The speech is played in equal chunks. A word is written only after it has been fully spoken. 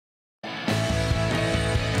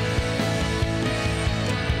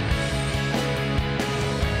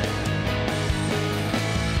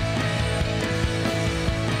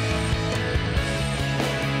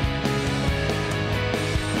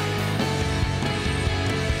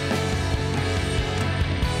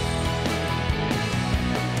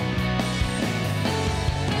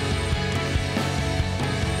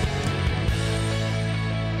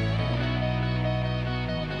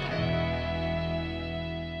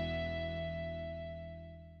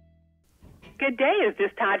Good day. Is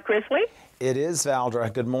this Todd Chrisley? It is,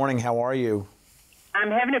 Valder. Good morning. How are you?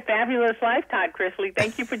 I'm having a fabulous life, Todd Chrisley.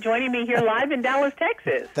 Thank you for joining me here live in Dallas,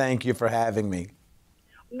 Texas. Thank you for having me.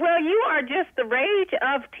 Well, you are just the rage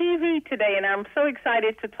of TV today, and I'm so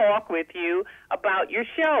excited to talk with you about your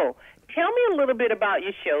show. Tell me a little bit about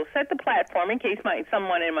your show. Set the platform in case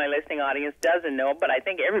someone in my listening audience doesn't know, but I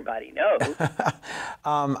think everybody knows.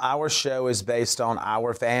 Our show is based on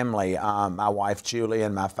our family, my wife Julie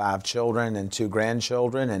and my 5 children and 2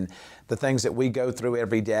 grandchildren, and the things that we go through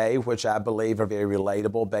every day, which I believe are very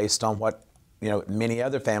relatable based on what many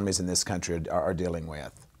other families in this country are dealing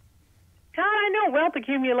with. Todd, I know wealth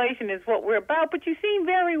accumulation is what we're about, but you seem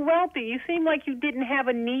very wealthy. You seem like you didn't have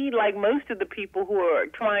a need like most of the people who are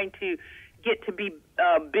trying to get to be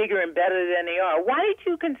bigger and better than they are. Why did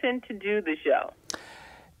you consent to do the show?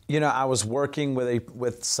 I was working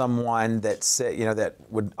with someone that said, that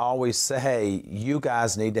would always say, you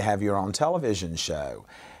guys need to have your own television show.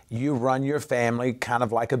 You run your family kind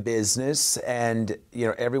of like a business, and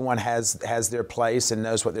everyone has their place and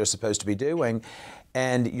knows what they're supposed to be doing.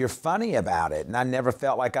 And you're funny about it, and I never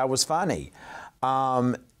felt like I was funny.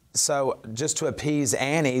 So just to appease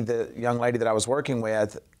Annie, the young lady that I was working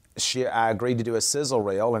with, I agreed to do a sizzle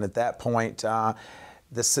reel, and at that point,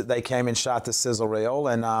 they came and shot the sizzle reel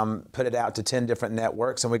and put it out to 10 different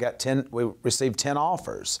networks, and we received 10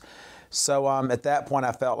 offers. So at that point,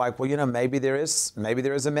 I felt like, well, maybe there is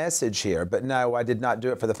a message here. But no, I did not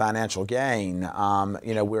do it for the financial gain.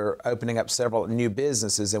 We're opening up several new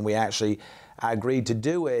businesses, and I agreed to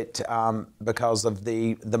do it because of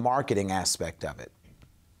the marketing aspect of it.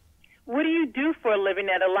 What do you do for a living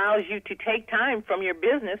that allows you to take time from your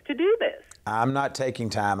business to do this? I'm not taking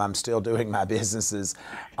time. I'm still doing my businesses.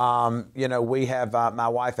 We have, my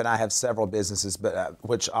wife and I have several businesses, but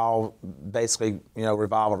which all basically,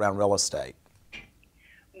 revolve around real estate.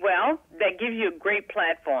 Well, that gives you a great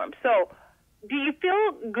platform. So do you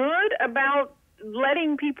feel good about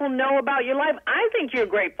letting people know about your life? I think you're a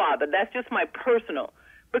great father. That's just my personal,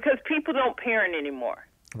 because people don't parent anymore.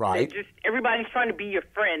 Right. Everybody's trying to be your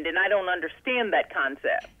friend, and I don't understand that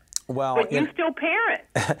concept. Well, but you still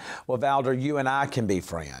parent. Well, Valder, you and I can be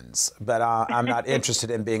friends, but I'm not interested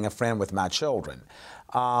in being a friend with my children.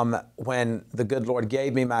 When the good Lord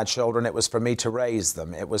gave me my children, it was for me to raise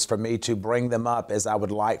them. It was for me to bring them up as I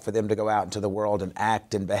would like for them to go out into the world and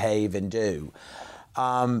act and behave and do.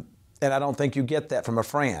 And I don't think you get that from a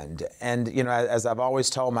friend. And, as I've always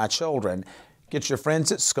told my children, get your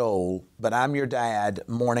friends at school, but I'm your dad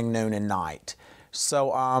morning, noon, and night.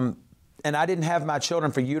 So, and I didn't have my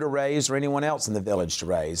children for you to raise or anyone else in the village to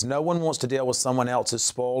raise. No one wants to deal with someone else's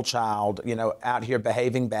spoiled child, out here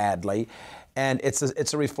behaving badly. And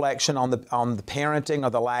it's a reflection on the parenting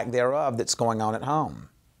or the lack thereof that's going on at home.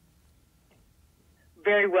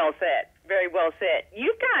 Very well said. Very well said.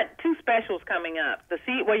 You've got 2 specials coming up.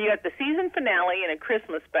 You got the season finale and a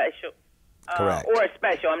Christmas special. Correct. Or a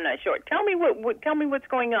special, I'm not sure. Tell me what's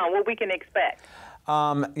going on, what we can expect.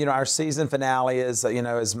 Our season finale is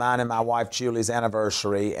mine and my wife Julie's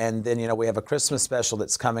anniversary, and then we have a Christmas special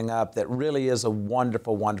that's coming up that really is a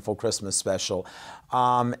wonderful, wonderful Christmas special.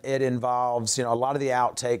 It involves a lot of the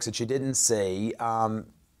outtakes that you didn't see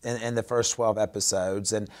in the first 12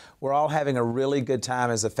 episodes, and we're all having a really good time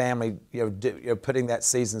as a family, putting that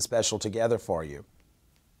season special together for you.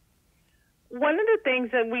 One of the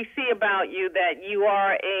things that we see about you, that you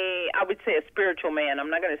are I would say a spiritual man. I'm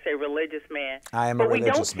not going to say religious man. I am a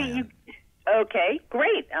religious man. But we don't see you. Okay,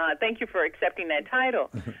 great. Thank you for accepting that title.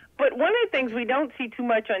 But one of the things we don't see too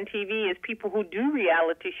much on TV is people who do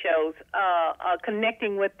reality shows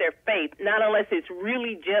connecting with their faith, not unless it's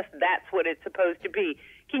really just that's what it's supposed to be.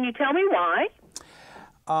 Can you tell me why?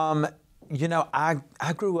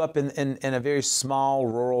 I grew up in a very small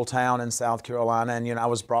rural town in South Carolina, and I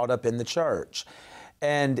was brought up in the church.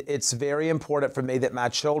 And it's very important for me that my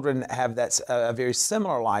children have a very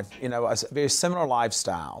similar life, a very similar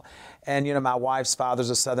lifestyle. And my wife's father's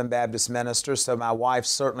a Southern Baptist minister, so my wife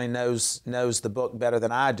certainly knows the book better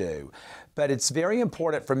than I do. But it's very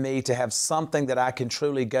important for me to have something that I can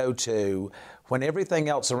truly go to when everything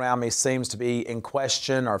else around me seems to be in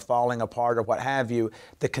question or falling apart or what have you.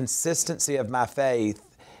 The consistency of my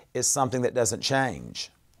faith is something that doesn't change.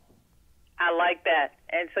 I like that.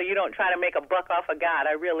 And so you don't try to make a buck off of God.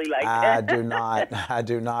 I really like that. I do not. I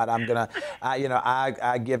do not.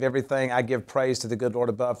 I give everything. I give praise to the good Lord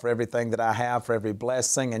above for everything that I have, for every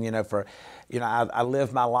blessing. And, I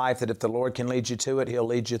live my life that if the Lord can lead you to it, He'll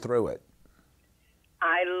lead you through it.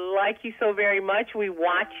 I like you so very much. We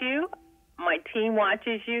watch you. My team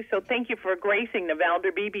watches you, so thank you for gracing the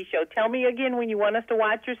Valder Beebe Show. Tell me again when you want us to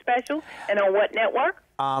watch your special and on what network?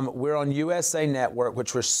 We're on USA Network,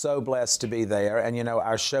 which we're so blessed to be there. And, you know,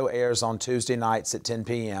 our show airs on Tuesday nights at 10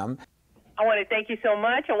 p.m. I want to thank you so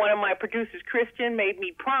much. And one of my producers, Kristen, made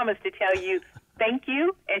me promise to tell you thank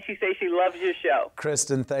you. And she says she loves your show.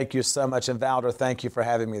 Kristen, thank you so much. And Valder, thank you for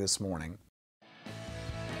having me this morning.